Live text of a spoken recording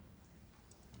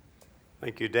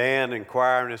Thank you, Dan and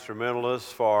choir and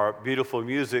instrumentalists, for beautiful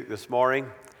music this morning.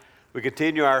 We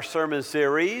continue our sermon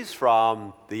series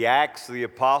from the Acts of the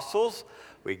Apostles.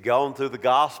 We've gone through the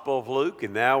Gospel of Luke,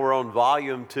 and now we're on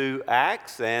Volume 2,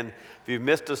 Acts. And if you've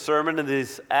missed a sermon in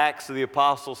this Acts of the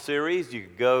Apostles series, you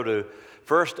can go to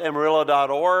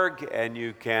firstamarillo.org, and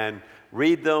you can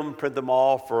read them, print them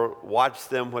off, or watch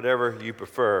them, whatever you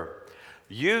prefer.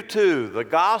 You too, the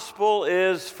Gospel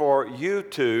is for you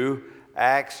too.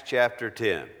 Acts chapter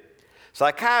 10.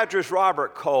 Psychiatrist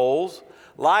Robert Coles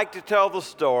liked to tell the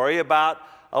story about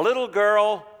a little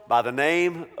girl by the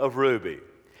name of Ruby.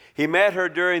 He met her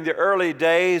during the early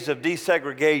days of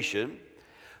desegregation.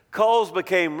 Coles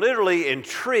became literally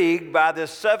intrigued by this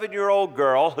 7-year-old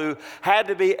girl who had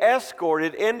to be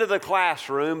escorted into the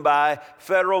classroom by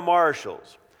federal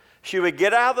marshals. She would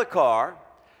get out of the car,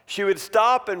 she would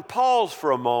stop and pause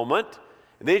for a moment,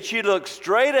 and then she'd look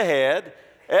straight ahead,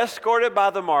 escorted by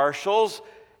the marshals,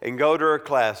 and go to her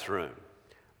classroom.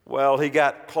 Well, he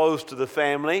got close to the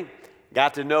family,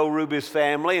 got to know Ruby's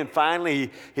family, and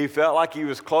finally he felt like he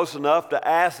was close enough to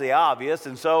ask the obvious,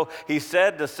 and so he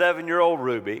said to 7-year-old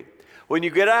Ruby, "When you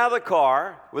get out of the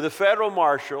car with the federal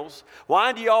marshals,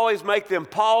 why do you always make them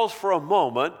pause for a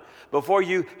moment before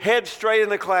you head straight in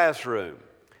the classroom?"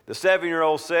 The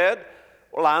 7-year-old said,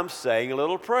 "Well, I'm saying a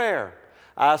little prayer.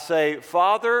 I say,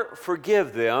 'Father,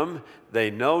 forgive them. They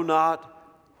know not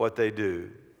what they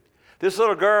do.'" This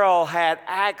little girl had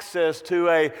access to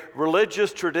a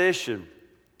religious tradition.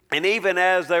 And even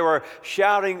as they were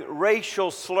shouting racial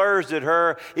slurs at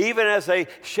her, even as they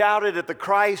shouted at the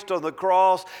Christ on the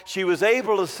cross, she was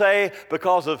able to say,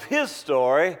 because of his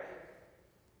story,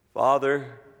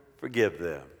 "Father, forgive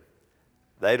them.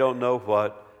 They don't know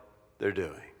what they're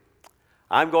doing."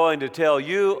 I'm going to tell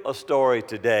you a story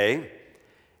today.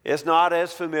 It's not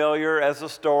as familiar as the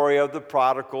story of the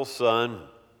prodigal son.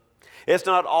 It's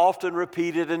not often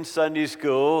repeated in Sunday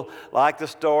school like the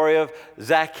story of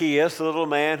Zacchaeus, the little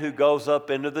man who goes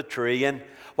up into the tree. And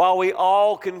while we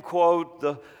all can quote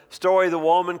the story of the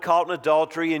woman caught in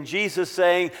adultery and Jesus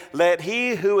saying, "Let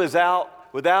he who is out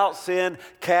without sin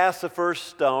cast the first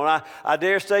stone," I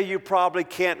dare say you probably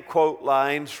can't quote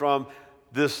lines from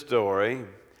this story,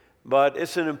 but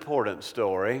it's an important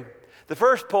story. The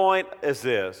first point is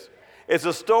this. It's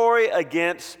a story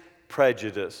against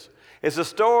prejudice. It's a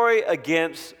story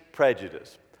against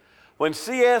prejudice. When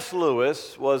C.S.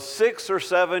 Lewis was 6 or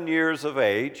 7 years of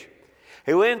age,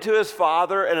 he went to his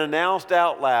father and announced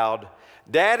out loud,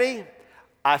 "Daddy,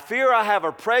 I fear I have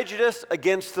a prejudice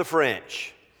against the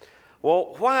French."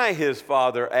 "Well, why?" his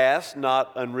father asked,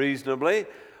 not unreasonably.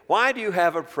 "Why do you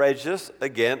have a prejudice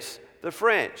against the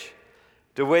French?"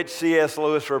 To which C.S.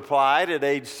 Lewis replied at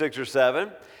age 6 or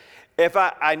 7, "If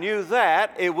I knew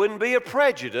that, it wouldn't be a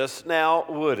prejudice now,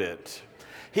 would it?"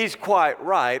 He's quite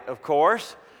right, of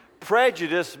course.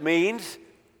 Prejudice means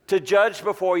to judge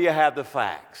before you have the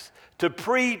facts, to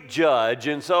prejudge.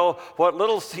 And so what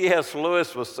little C.S.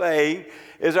 Lewis was saying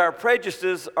is our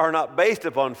prejudices are not based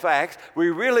upon facts. We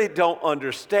really don't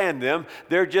understand them.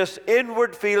 They're just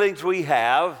inward feelings we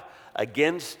have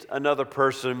against another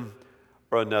person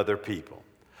or another people.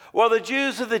 Well, the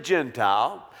Jews and the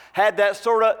Gentile had that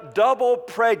sort of double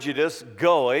prejudice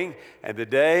going in the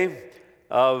day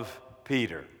of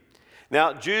Peter.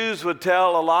 Now, Jews would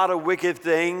tell a lot of wicked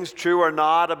things, true or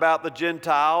not, about the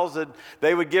Gentiles, and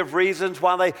they would give reasons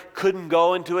why they couldn't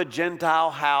go into a Gentile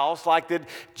house, like that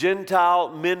Gentile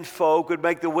menfolk would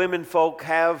make the womenfolk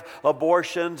have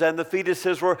abortions, and the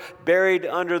fetuses were buried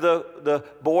under the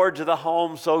boards of the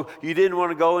home, so you didn't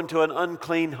want to go into an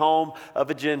unclean home of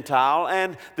a Gentile.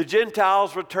 And the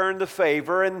Gentiles returned the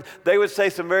favor, and they would say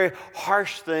some very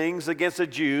harsh things against the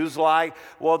Jews, like,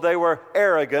 well, they were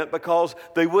arrogant because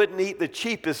they wouldn't eat the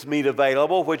cheapest meat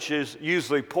available, which is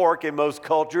usually pork in most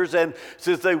cultures. And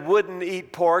since they wouldn't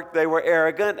eat pork, they were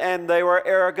arrogant. And they were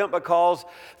arrogant because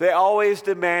they always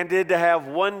demanded to have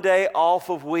one day off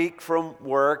a week from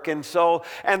work. And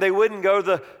they wouldn't go to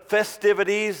the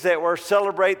festivities that were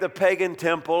celebrate the pagan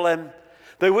temple. And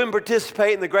they wouldn't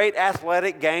participate in the great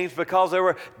athletic games because they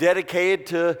were dedicated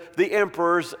to the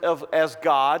emperors as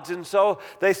gods. And so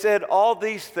they said all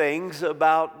these things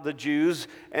about the Jews,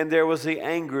 and there was the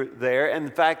anger there. And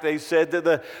in fact, they said that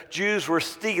the Jews were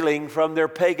stealing from their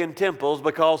pagan temples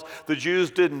because the Jews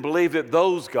didn't believe that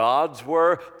those gods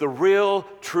were the real,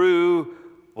 true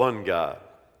one God.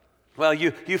 Well, you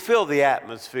feel the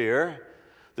atmosphere.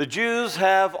 The Jews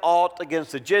have aught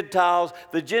against the Gentiles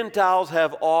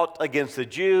have aught against the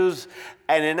Jews,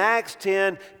 and in Acts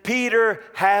 10, Peter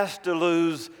has to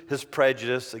lose his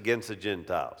prejudice against the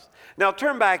Gentiles. Now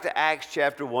turn back to Acts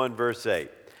chapter 1, verse 8.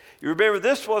 You remember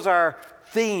this was our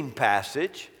theme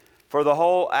passage for the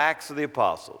whole Acts of the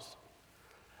Apostles.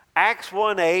 Acts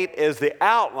 1:8 is the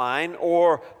outline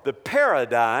or the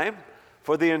paradigm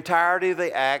for the entirety of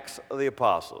the Acts of the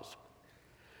Apostles.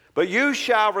 But you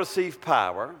shall receive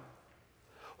power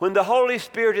when the Holy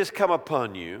Spirit has come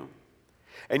upon you,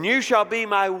 and you shall be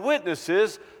my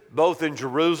witnesses both in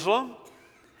Jerusalem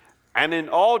and in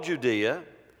all Judea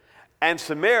and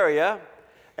Samaria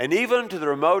and even to the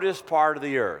remotest part of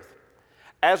the earth.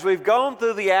 As we've gone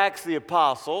through the Acts of the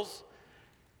Apostles,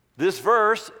 this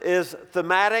verse is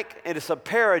thematic and it's a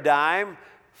paradigm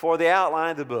for the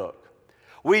outline of the book.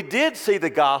 We did see the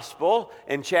gospel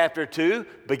in chapter 2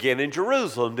 begin in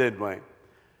Jerusalem, didn't we?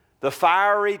 The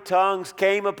fiery tongues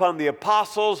came upon the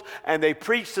apostles and they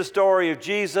preached the story of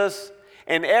Jesus,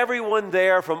 and everyone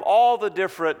there from all the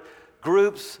different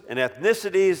groups and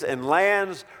ethnicities and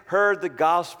lands heard the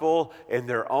gospel in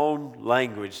their own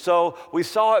language. So we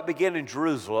saw it begin in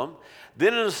Jerusalem.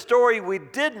 Then in a story we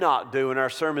did not do in our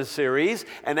sermon series,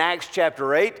 in Acts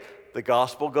chapter 8, the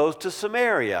gospel goes to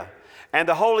Samaria. And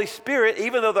the Holy Spirit,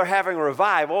 even though they're having a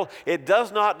revival, it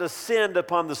does not descend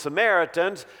upon the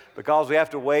Samaritans because we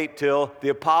have to wait till the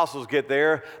apostles get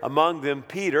there, among them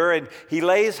Peter, and he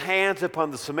lays hands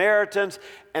upon the Samaritans.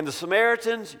 And the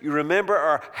Samaritans, you remember,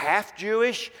 are half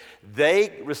Jewish.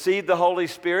 They received the Holy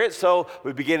Spirit. So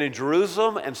we begin in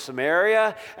Jerusalem and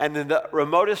Samaria and in the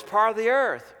remotest part of the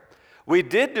earth. We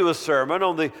did do a sermon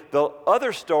on the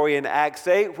other story in Acts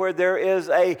 8 where there is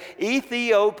an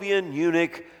Ethiopian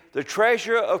eunuch, the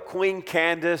treasurer of Queen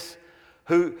Candace,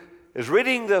 who is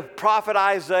reading the prophet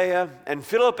Isaiah, and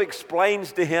Philip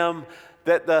explains to him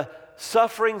that the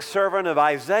suffering servant of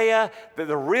Isaiah, that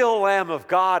the real Lamb of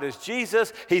God is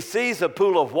Jesus. He sees a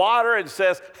pool of water and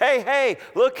says, hey,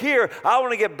 look here, I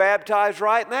want to get baptized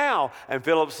right now. And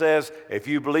Philip says, if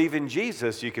you believe in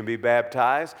Jesus, you can be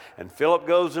baptized. And Philip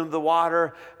goes into the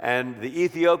water, and the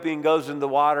Ethiopian goes into the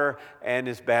water and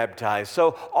is baptized.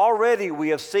 So already we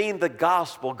have seen the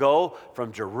gospel go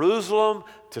from Jerusalem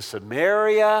to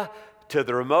Samaria to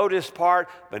the remotest part,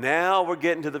 but now we're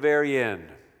getting to the very end.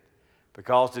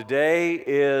 Because today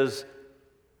is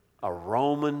a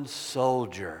Roman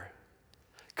soldier.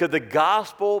 Could the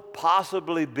gospel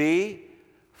possibly be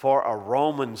for a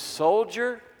Roman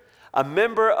soldier? A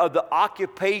member of the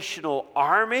occupational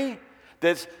army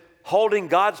that's holding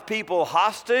God's people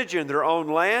hostage in their own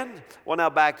land? Well, now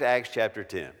back to Acts chapter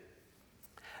 10.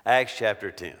 Acts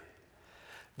chapter 10.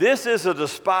 This is a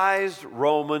despised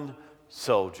Roman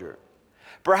soldier.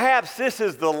 Perhaps this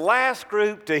is the last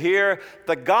group to hear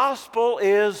the gospel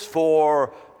is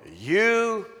for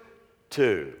you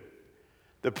too.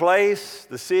 The place,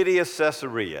 the city is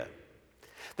Caesarea.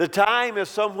 The time is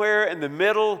somewhere in the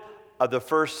middle of the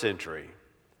first century.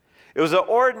 It was an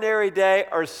ordinary day,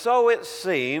 or so it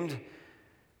seemed,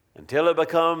 until it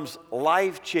becomes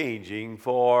life-changing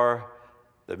for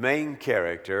the main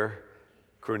character,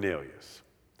 Cornelius.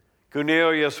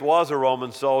 Cornelius was a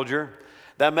Roman soldier.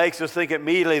 That makes us think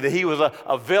immediately that he was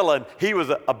a villain. He was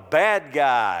a bad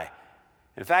guy.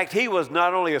 In fact, he was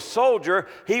not only a soldier,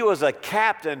 he was a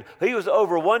captain. He was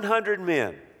over 100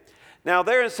 men. Now,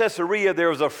 there in Caesarea, there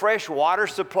was a fresh water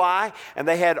supply, and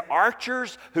they had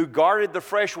archers who guarded the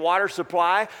fresh water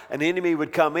supply. An enemy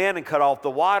would come in and cut off the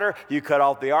water. You cut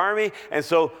off the army. And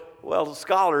so,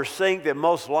 scholars think that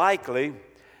most likely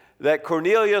that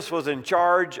Cornelius was in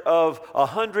charge of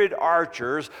 100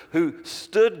 archers who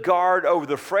stood guard over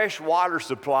the fresh water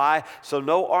supply so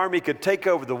no army could take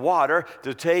over the water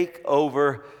to take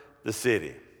over the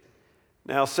city.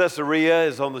 Now, Caesarea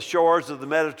is on the shores of the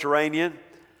Mediterranean,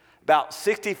 about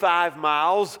 65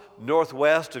 miles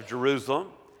northwest of Jerusalem.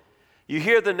 You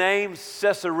hear the name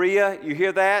Caesarea, you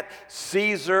hear that?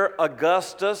 Caesar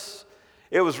Augustus.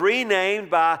 It was renamed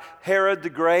by Herod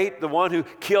the Great, the one who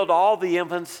killed all the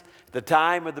infants at the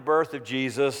time of the birth of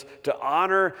Jesus, to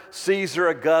honor Caesar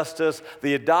Augustus,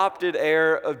 the adopted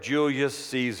heir of Julius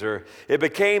Caesar. It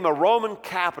became a Roman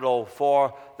capital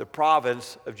for the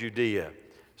province of Judea.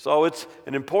 So it's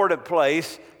an important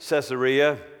place,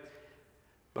 Caesarea.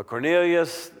 But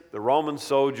Cornelius, the Roman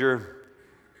soldier,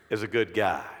 is a good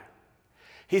guy.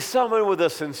 He's someone with a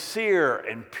sincere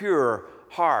and pure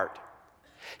heart.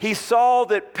 He saw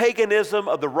that paganism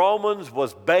of the Romans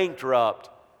was bankrupt.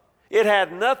 It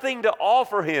had nothing to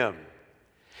offer him.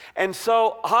 And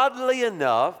so, oddly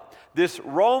enough, this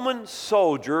Roman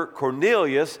soldier,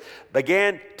 Cornelius,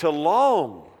 began to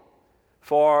long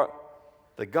for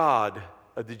the God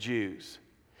of the Jews.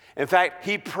 In fact,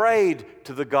 he prayed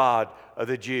to the God of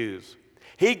the Jews.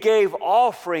 He gave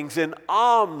offerings and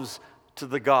alms to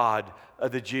the God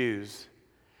of the Jews.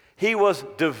 He was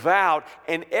devout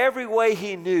in every way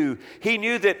he knew. He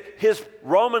knew that his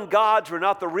Roman gods were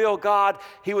not the real God.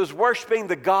 He was worshiping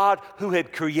the God who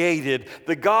had created,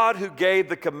 the God who gave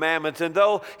the commandments. And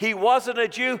though he wasn't a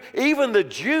Jew, even the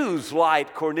Jews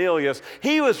liked Cornelius.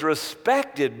 He was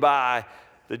respected by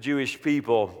the Jewish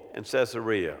people in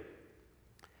Caesarea.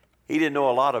 He didn't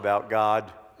know a lot about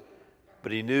God,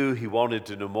 but he knew he wanted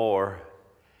to know more.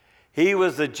 He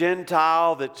was the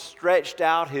Gentile that stretched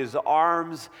out his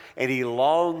arms and he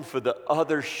longed for the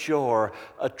other shore,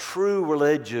 a true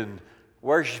religion,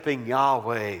 worshiping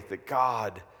Yahweh, the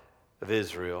God of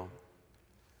Israel.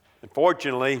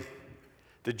 Unfortunately,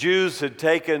 the Jews had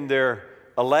taken their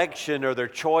election or their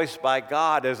choice by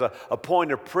God as a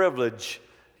point of privilege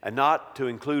and not to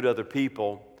include other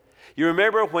people. You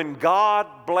remember when God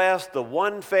blessed the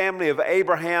one family of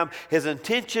Abraham, his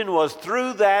intention was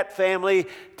through that family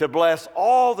to bless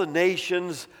all the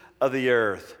nations of the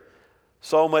earth.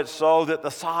 So much so that the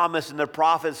psalmist and the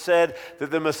prophets said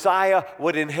that the Messiah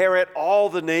would inherit all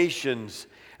the nations.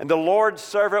 And the Lord's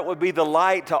servant would be the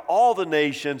light to all the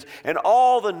nations, and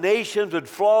all the nations would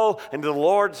flow into the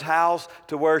Lord's house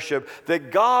to worship.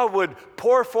 That God would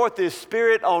pour forth His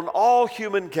Spirit on all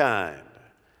humankind.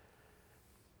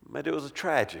 But it was a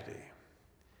tragedy.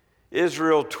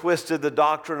 Israel twisted the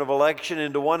doctrine of election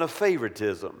into one of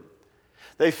favoritism.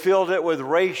 They filled it with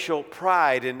racial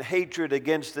pride and hatred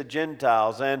against the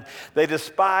Gentiles, and they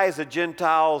despised the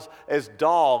Gentiles as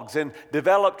dogs and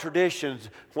developed traditions.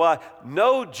 Why,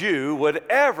 no Jew would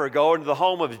ever go into the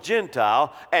home of a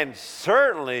Gentile, and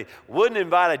certainly wouldn't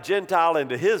invite a Gentile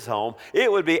into his home.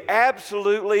 It would be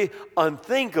absolutely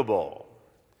unthinkable.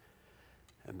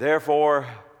 And therefore,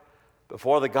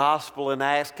 before the gospel in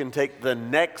Acts can take the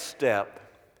next step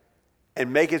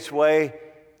and make its way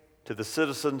to the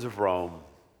citizens of Rome,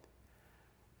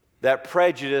 that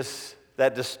prejudice,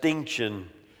 that distinction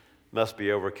must be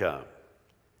overcome.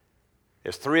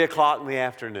 It's 3 o'clock in the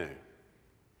afternoon.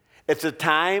 It's a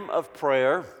time of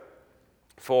prayer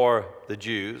for the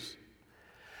Jews.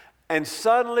 And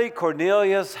suddenly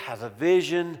Cornelius has a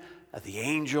vision of the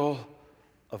angel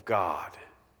of God.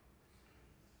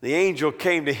 The angel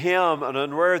came to him, an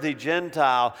unworthy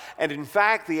Gentile, and in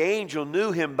fact, the angel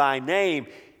knew him by name.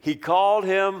 He called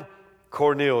him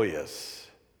Cornelius.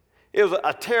 It was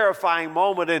a terrifying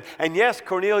moment, and yes,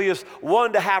 Cornelius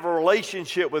wanted to have a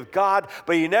relationship with God,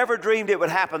 but he never dreamed it would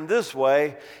happen this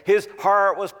way. His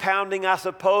heart was pounding, I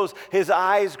suppose. His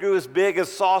eyes grew as big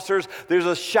as saucers. There's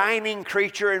a shining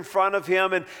creature in front of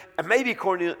him, and maybe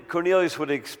Cornelius would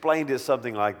have explained it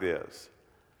something like this.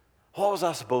 What was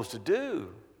I supposed to do?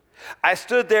 I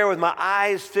stood there with my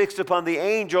eyes fixed upon the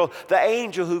angel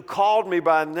who called me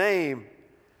by name.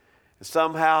 And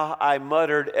somehow I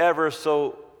muttered ever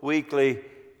so weakly,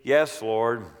 "Yes,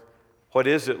 Lord." "What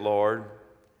is it, Lord?"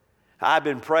 I've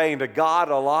been praying to God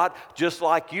a lot, just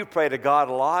like you pray to God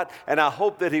a lot, and I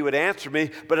hoped that He would answer me,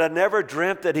 but I never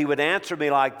dreamt that He would answer me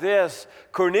like this.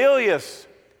 "Cornelius,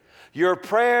 your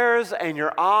prayers and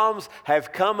your alms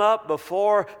have come up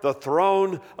before the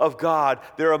throne of God."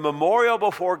 They're a memorial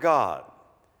before God.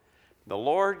 The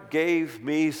Lord gave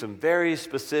me some very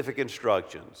specific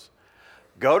instructions.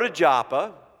 Go to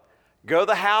Joppa, go to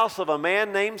the house of a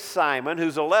man named Simon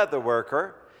who's a leather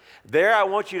worker. There I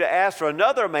want you to ask for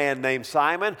another man named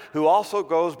Simon who also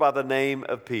goes by the name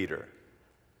of Peter.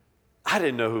 I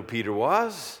didn't know who Peter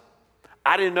was.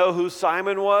 I didn't know who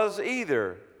Simon was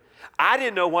either. I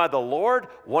didn't know why the Lord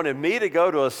wanted me to go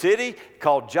to a city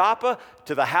called Joppa,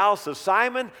 to the house of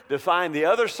Simon, to find the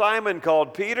other Simon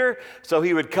called Peter, so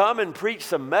he would come and preach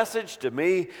some message to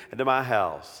me and to my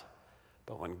house.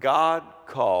 But when God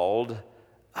called,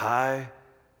 I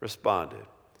responded.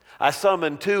 I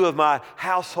summoned 2 of my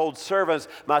household servants,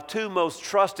 my 2 most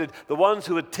trusted, the ones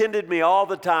who attended me all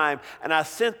the time, and I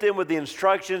sent them with the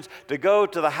instructions to go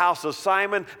to the house of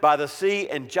Simon by the sea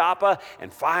in Joppa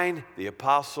and find the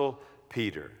apostle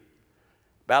Peter.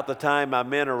 About the time my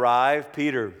men arrived,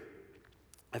 Peter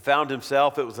found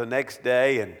himself, it was the next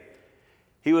day, and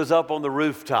he was up on the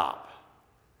rooftop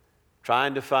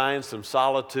trying to find some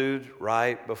solitude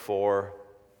right before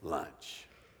lunch.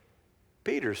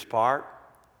 Peter's part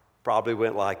probably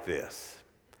went like this.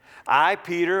 I,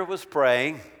 Peter, was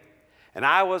praying, and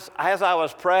as I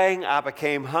was praying, I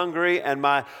became hungry, and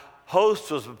my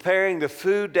host was preparing the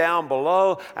food down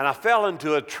below, and I fell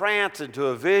into a trance, into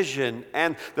a vision,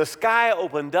 and the sky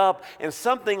opened up, and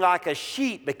something like a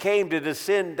sheet began to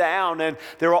descend down, and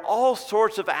there were all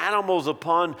sorts of animals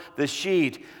upon the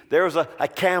sheet. There was a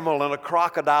camel and a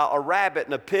crocodile, a rabbit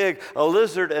and a pig, a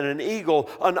lizard and an eagle,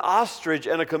 an ostrich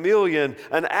and a chameleon,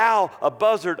 an owl, a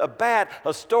buzzard, a bat,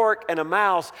 a stork, and a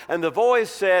mouse. And the voice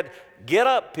said, "Get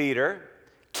up, Peter,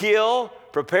 kill,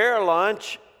 prepare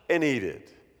lunch, and eat it."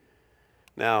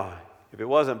 Now, if it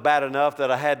wasn't bad enough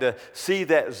that I had to see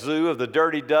that zoo of the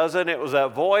dirty dozen, it was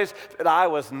that voice that I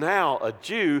was now a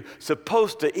Jew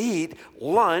supposed to eat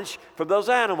lunch from those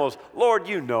animals. Lord,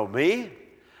 you know me.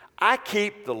 I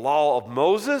keep the law of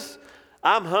Moses.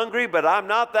 I'm hungry, but I'm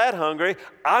not that hungry.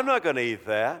 I'm not going to eat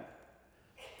that.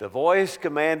 The voice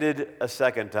commanded a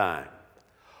second time,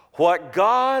 "What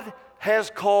God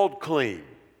has called clean,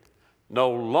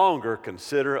 no longer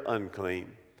consider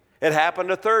unclean." It happened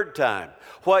a third time.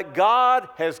 "What God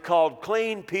has called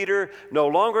clean, Peter, no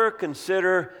longer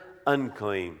consider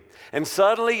unclean." And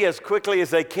suddenly, as quickly as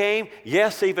they came,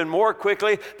 yes, even more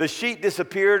quickly, the sheet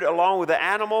disappeared along with the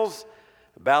animals.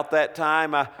 About that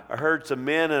time, I heard some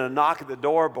men and a knock at the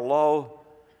door below.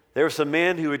 There were some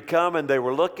men who had come and they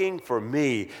were looking for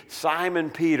me,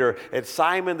 Simon Peter, at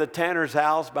Simon the tanner's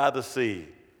house by the sea.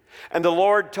 And the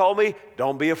Lord told me,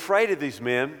 "Don't be afraid of these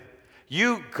men.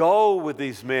 You go with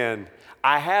these men.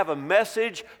 I have a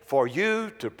message for you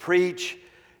to preach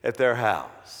at their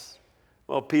house."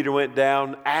 Well, Peter went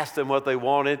down, asked them what they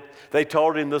wanted. They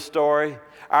told him the story.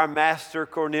 Our master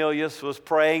Cornelius was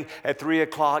praying at 3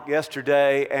 o'clock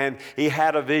yesterday, and he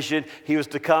had a vision. He was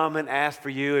to come and ask for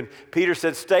you. And Peter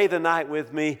said, "Stay the night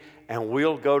with me, and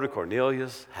we'll go to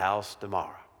Cornelius' house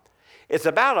tomorrow." It's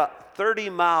about a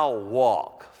 30-mile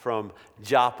walk from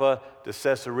Joppa to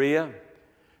Caesarea.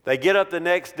 They get up the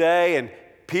next day, and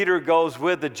Peter goes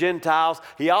with the Gentiles.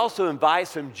 He also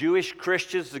invites some Jewish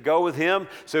Christians to go with him,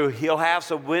 so he'll have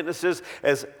some witnesses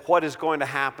as what is going to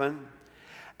happen.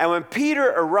 And when Peter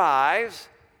arrives,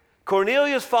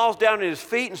 Cornelius falls down at his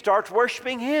feet and starts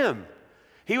worshiping him.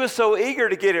 He was so eager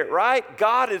to get it right.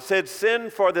 God had said,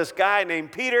 "Send for this guy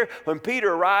named Peter." When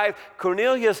Peter arrived,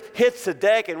 Cornelius hits the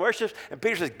deck and worships. And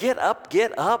Peter says, get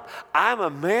up. I'm a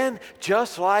man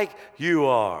just like you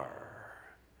are."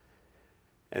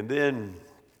 And then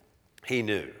he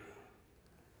knew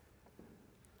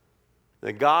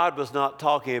that God was not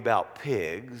talking about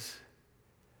pigs.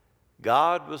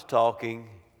 God was talking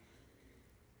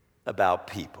about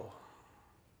people.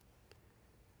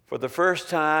 For the first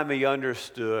time, he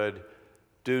understood,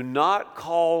 "Do not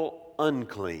call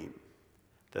unclean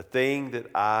the thing that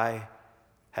I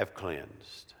have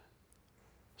cleansed."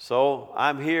 "So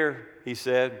I'm here," he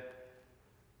said.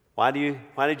 Why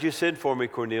did you send for me,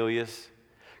 Cornelius?"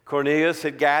 Cornelius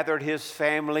had gathered his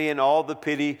family and all the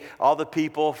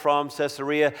people from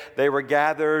Caesarea. They were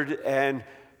gathered, and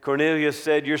Cornelius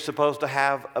said, "You're supposed to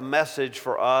have a message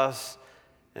for us."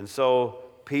 And so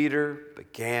Peter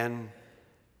began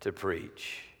to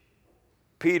preach.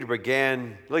 Peter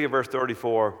began, look at verse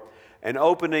 34, "And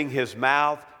opening his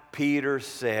mouth, Peter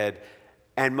said,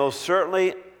 'And most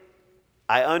certainly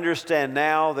I understand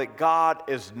now that God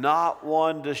is not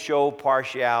one to show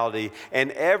partiality. And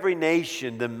every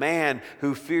nation, the man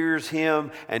who fears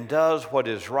him and does what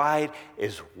is right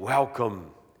is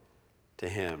welcome to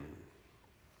him.'"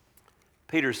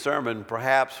 Peter's sermon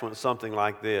perhaps went something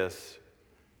like this: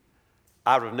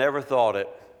 "I would have never thought it,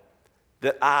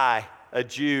 that I, a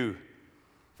Jew,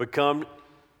 would come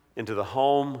into the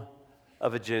home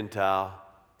of a Gentile,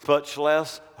 much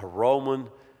less a Roman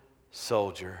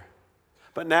soldier.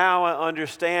 But now I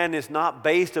understand it's not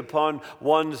based upon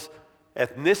one's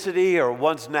ethnicity or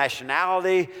one's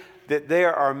nationality, that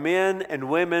there are men and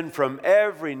women from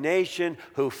every nation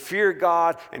who fear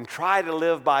God and try to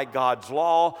live by God's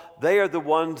law. They are the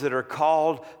ones that are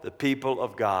called the people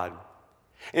of God."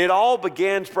 And it all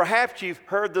begins, perhaps you've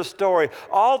heard the story,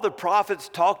 all the prophets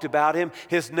talked about him.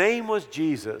 His name was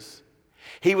Jesus.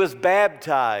 He was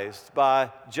baptized by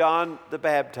John the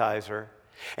Baptizer.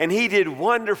 And he did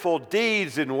wonderful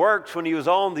deeds and works when he was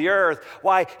on the earth.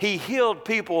 Why, he healed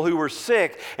people who were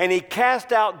sick, and he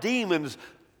cast out demons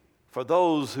for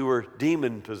those who were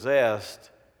demon-possessed.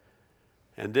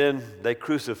 And then they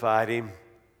crucified him.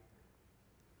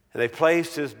 And they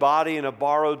placed his body in a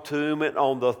borrowed tomb, and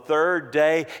on the third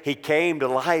day, he came to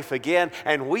life again,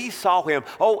 and we saw him.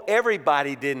 Oh,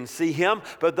 everybody didn't see him,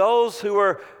 but those who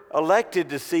were elected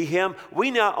to see him,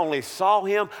 we not only saw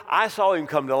him, I saw him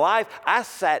come to life. I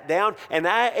sat down, and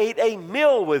I ate a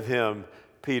meal with him,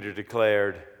 Peter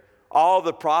declared. All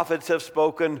the prophets have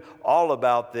spoken all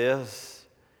about this.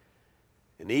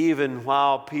 And even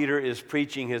while Peter is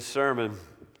preaching his sermon,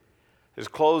 his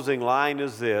closing line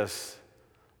is this: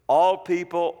 "All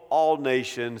people, all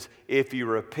nations, if you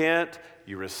repent,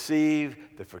 you receive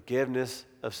the forgiveness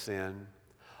of sin."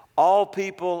 All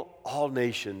people, all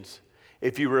nations,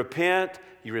 if you repent,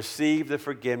 you receive the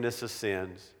forgiveness of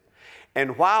sins.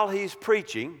 And while he's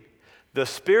preaching, the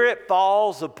Spirit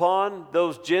falls upon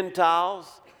those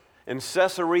Gentiles. in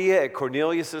Caesarea at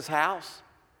Cornelius' house.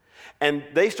 And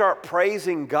they start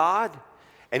praising God,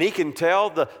 and he can tell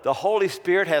the Holy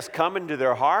Spirit has come into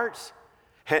their hearts.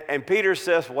 And Peter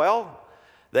says, well,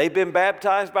 they've been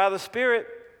baptized by the Spirit.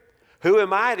 Who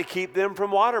am I to keep them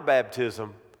from water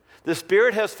baptism? The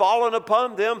Spirit has fallen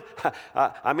upon them.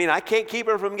 I can't keep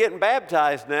them from getting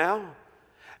baptized now.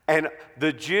 And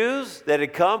the Jews that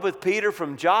had come with Peter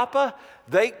from Joppa,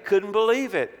 they couldn't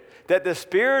believe it, that the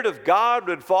Spirit of God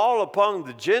would fall upon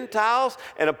the Gentiles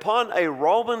and upon a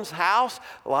Roman's house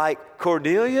like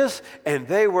Cornelius, and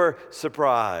they were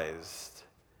surprised.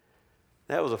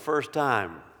 That was the first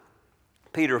time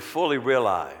Peter fully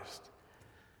realized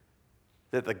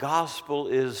that the gospel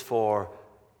is for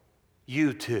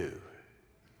you too,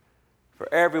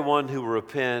 for everyone who will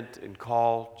repent and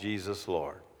call Jesus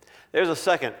Lord. There's a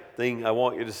second thing I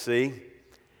want you to see,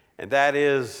 and that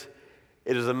is,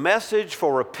 it is a message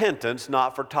for repentance,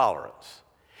 not for tolerance.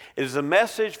 It is a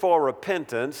message for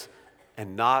repentance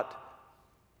and not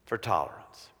for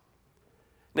tolerance.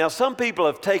 Now, some people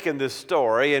have taken this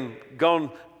story and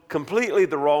gone completely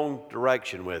the wrong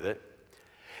direction with it.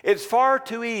 It's far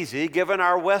too easy, given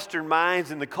our Western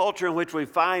minds and the culture in which we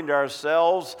find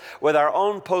ourselves with our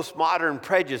own postmodern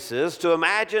prejudices, to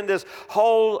imagine this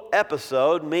whole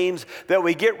episode means that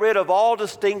we get rid of all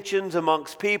distinctions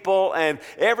amongst people and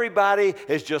everybody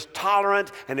is just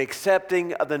tolerant and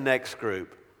accepting of the next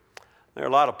group. There are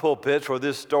a lot of pulpits where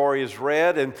this story is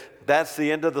read, and that's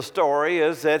the end of the story,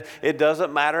 is that it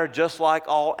doesn't matter, just like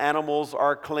all animals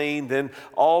are clean, then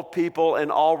all people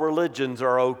and all religions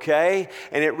are okay,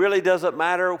 and it really doesn't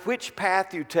matter which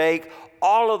path you take,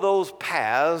 all of those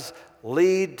paths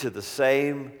lead to the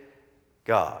same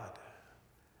God.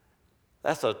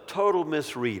 That's a total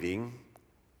misreading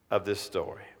of this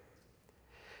story.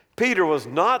 Peter was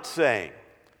not saying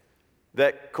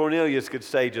that Cornelius could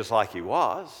stay just like he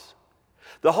was.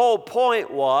 The whole point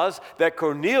was that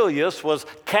Cornelius was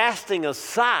casting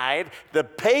aside the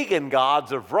pagan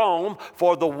gods of Rome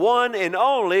for the one and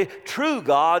only true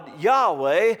God,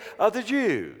 Yahweh of the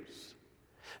Jews.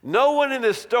 No one in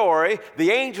this story,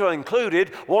 the angel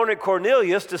included, wanted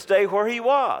Cornelius to stay where he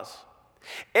was.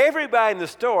 Everybody in the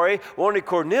story wanted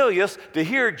Cornelius to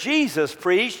hear Jesus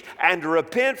preached and to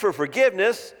repent for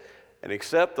forgiveness and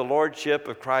accept the lordship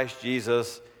of Christ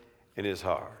Jesus in his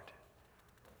heart.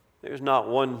 There's not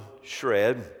one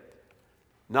shred,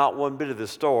 not one bit of the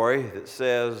story that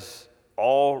says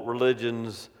all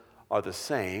religions are the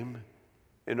same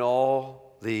and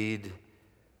all lead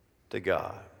to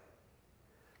God.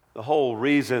 The whole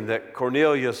reason that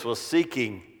Cornelius was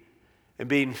seeking and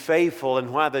being faithful,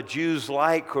 and why the Jews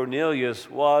liked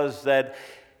Cornelius, was that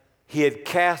he had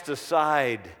cast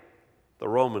aside the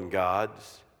Roman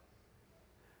gods.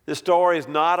 This story is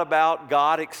not about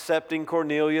God accepting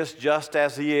Cornelius just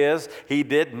as he is. He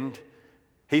didn't.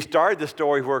 He started the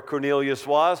story where Cornelius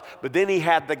was, but then he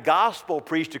had the gospel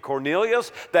preached to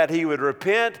Cornelius that he would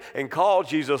repent and call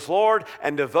Jesus Lord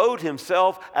and devote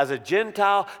himself as a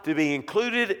Gentile to be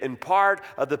included in part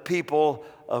of the people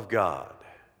of God.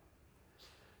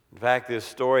 In fact, this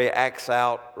story acts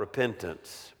out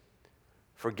repentance,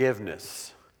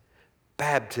 forgiveness,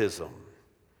 baptism,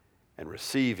 and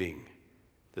receiving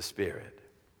the Spirit.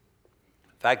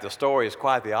 In fact, the story is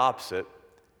quite the opposite.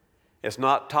 It's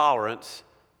not tolerance,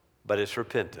 but it's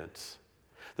repentance.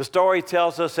 The story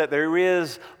tells us that there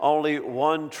is only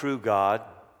one true God.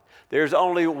 There's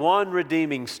only one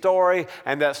redeeming story,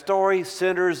 and that story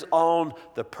centers on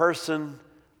the person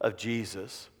of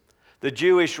Jesus, the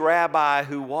Jewish rabbi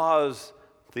who was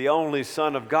the only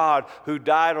Son of God who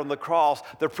died on the cross.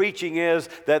 The preaching is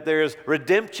that there's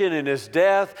redemption in his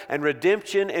death and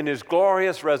redemption in his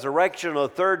glorious resurrection on the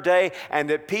third day, and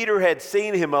that Peter had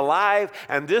seen him alive,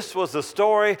 and this was the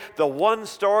story, the one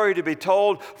story to be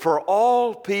told for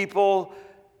all people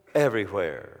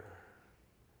everywhere.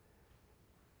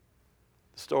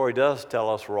 The story does tell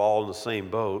us we're all in the same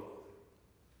boat.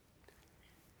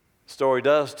 The story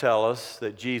does tell us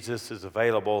that Jesus is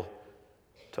available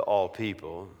to all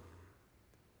people.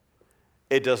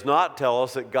 It does not tell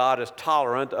us that God is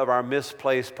tolerant of our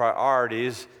misplaced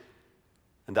priorities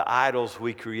and the idols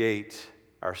we create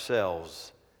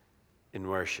ourselves in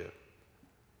worship.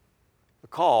 The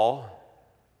call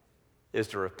is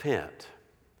to repent,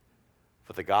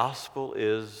 for the gospel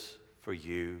is for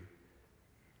you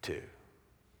too.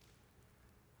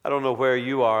 I don't know where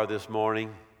you are this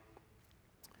morning.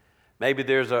 Maybe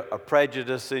there's a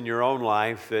prejudice in your own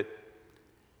life that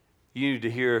you need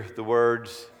to hear the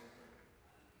words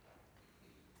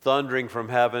thundering from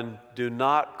heaven, "Do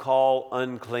not call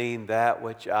unclean that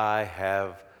which I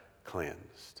have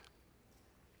cleansed."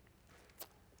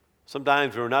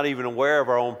 Sometimes we're not even aware of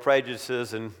our own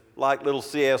prejudices, and like little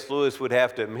C.S. Lewis would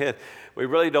have to admit, we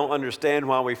really don't understand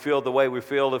why we feel the way we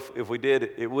feel. If we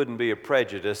did, it wouldn't be a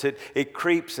prejudice. It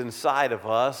creeps inside of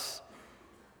us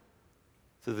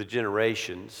through the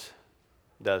generations,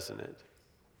 doesn't it?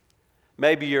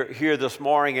 Maybe you're here this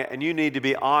morning and you need to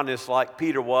be honest like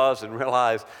Peter was and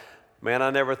realize, man, I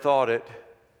never thought it,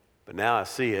 but now I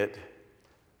see it.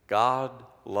 God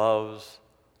loves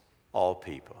all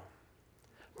people.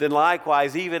 Then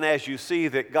likewise, even as you see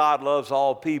that God loves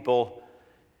all people,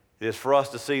 it is for us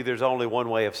to see there's only one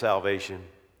way of salvation.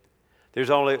 There's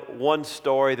only one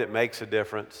story that makes a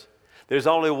difference. There's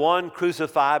only one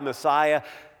crucified Messiah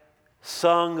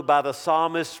sung by the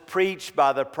psalmists, preached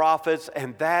by the prophets,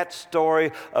 and that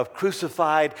story of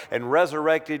crucified and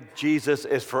resurrected Jesus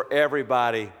is for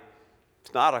everybody.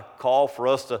 It's not a call for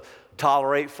us to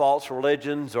tolerate false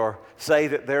religions or say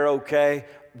that they're okay.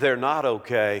 They're not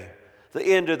okay. The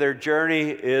end of their journey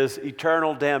is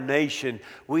eternal damnation.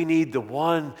 We need the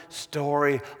one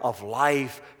story of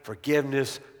life,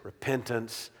 forgiveness,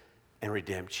 repentance, and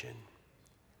redemption.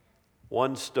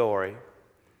 One story.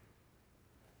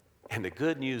 And the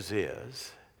good news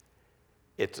is,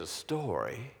 it's a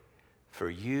story for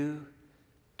you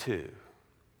too.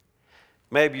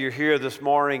 Maybe you're here this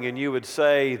morning and you would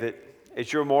say that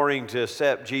it's your morning to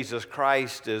accept Jesus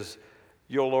Christ as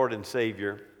your Lord and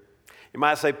Savior. You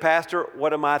might say, Pastor,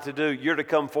 what am I to do? You're to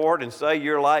come forward and say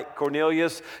you're like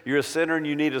Cornelius, you're a sinner and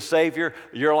you need a Savior.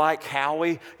 You're like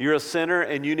Howie, you're a sinner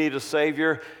and you need a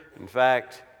Savior. In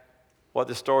fact, what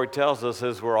the story tells us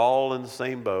is we're all in the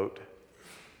same boat.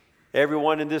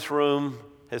 Everyone in this room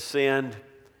has sinned,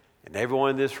 and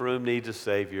everyone in this room needs a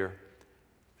Savior.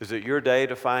 Is it your day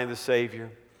to find the Savior?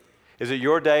 Is it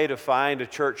your day to find a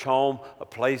church home, a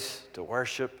place to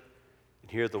worship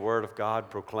and hear the Word of God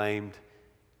proclaimed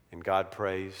and God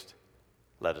praised?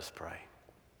 Let us pray.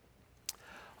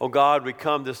 Oh God, we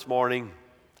come this morning.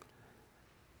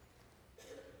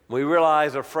 We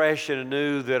realize afresh and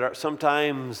anew that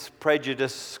sometimes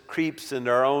prejudice creeps into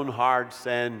our own hearts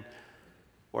and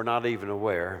we're not even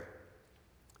aware.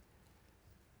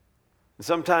 And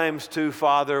sometimes too,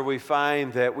 Father, we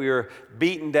find that we are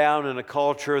beaten down in a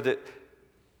culture that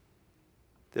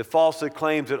falsely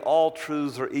claims that all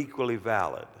truths are equally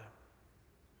valid.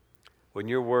 When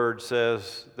your word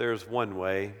says there's one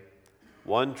way,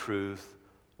 one truth,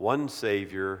 one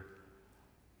Savior,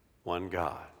 one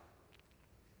God.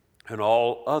 And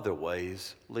all other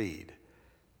ways lead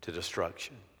to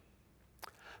destruction.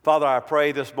 Father, I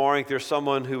pray this morning if there's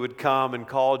someone who would come and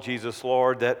call Jesus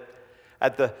Lord, that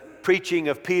at the preaching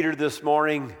of Peter this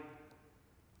morning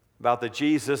about the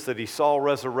Jesus that he saw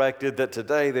resurrected, that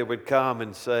today they would come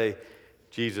and say,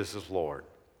 Jesus is Lord.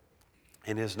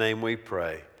 In his name we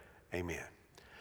pray. Amen.